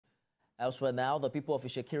Elsewhere now, the people of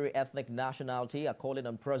Itsekiri ethnic nationality are calling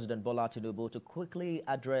on President Bola Tinubu to quickly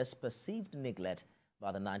address perceived neglect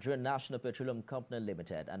by the Nigerian National Petroleum Company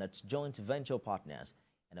Limited and its joint venture partners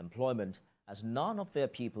in employment, as none of their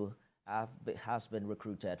people has been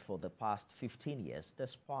recruited for the past 15 years,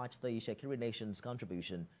 despite the Itsekiri Nation's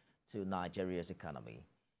contribution to Nigeria's economy.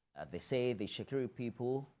 They say the Itsekiri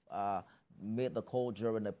people made the call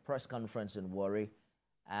during a press conference in Warri,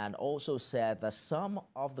 and also said that some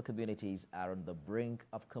of the communities are on the brink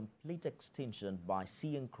of complete extinction by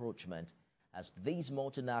sea encroachment, as these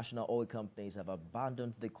multinational oil companies have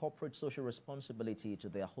abandoned the corporate social responsibility to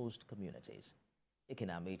their host communities.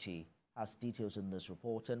 Ikenamichi has details in this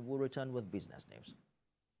report and will return with business news.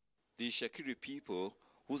 The Itsekiri people,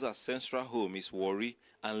 whose ancestral home is Warri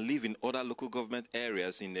and live in other local government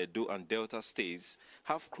areas in Edo and Delta states,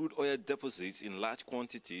 have crude oil deposits in large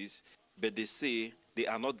quantities, but they say they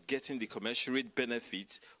are not getting the commensurate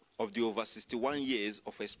benefits of the over 61 years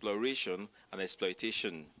of exploration and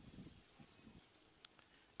exploitation.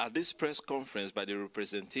 At this press conference by the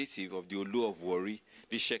representative of the Olu of Warri,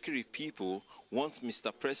 the Itsekiri people want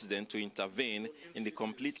Mr. President to intervene in the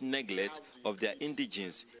complete neglect of their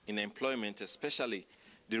indigents in employment, especially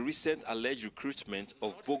the recent alleged recruitment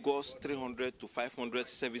of bogus 300 to 500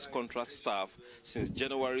 service contract staff since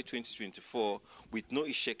January 2024, with no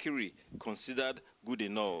Itsekiri considered good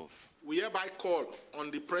enough. We hereby call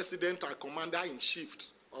on the President and Commander-in-Chief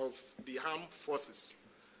of the Armed Forces,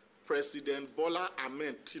 President Bola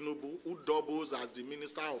Tinubu, who doubles as the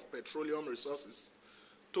Minister of Petroleum Resources,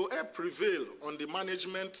 to help prevail on the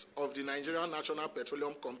management of the Nigerian National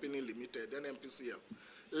Petroleum Company Limited, NNPCL,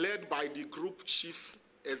 led by the Group Chief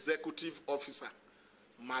Executive Officer,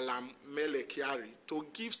 Laments, to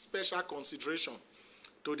give special consideration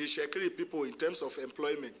to the Itsekiri people in terms of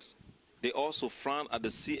employment. They also frown at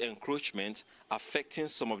the sea encroachment affecting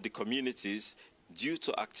some of the communities due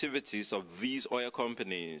to activities of these oil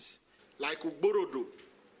companies. Like Ugborodo,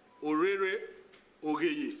 Orere,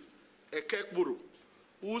 Ogeye, Ekekburu,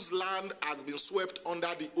 whose land has been swept under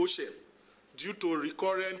the ocean due to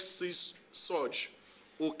recurrent sea surge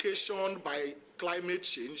occasioned by climate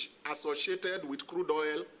change associated with crude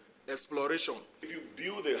oil exploration. If you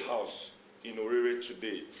build a house in Orere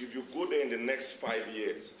today, if you go there in the next 5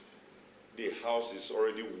 years, the house is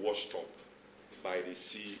already washed up by the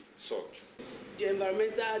sea surge. The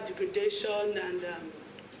environmental degradation and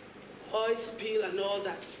oil spill and all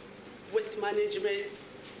that, waste management.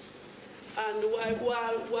 And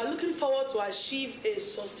we're looking forward to achieve a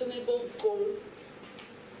sustainable goal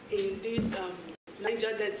in this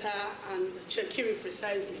Niger Delta and Itsekiri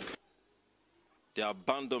precisely. The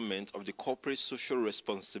abandonment of the corporate social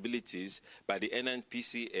responsibilities by the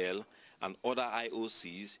NNPCL and other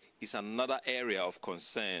IOCs is another area of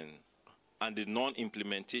concern. And the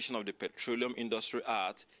non-implementation of the Petroleum Industry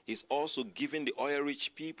Act is also giving the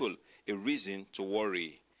oil-rich people a reason to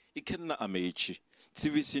worry. Ikenamichi,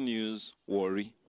 TVC News, Warri.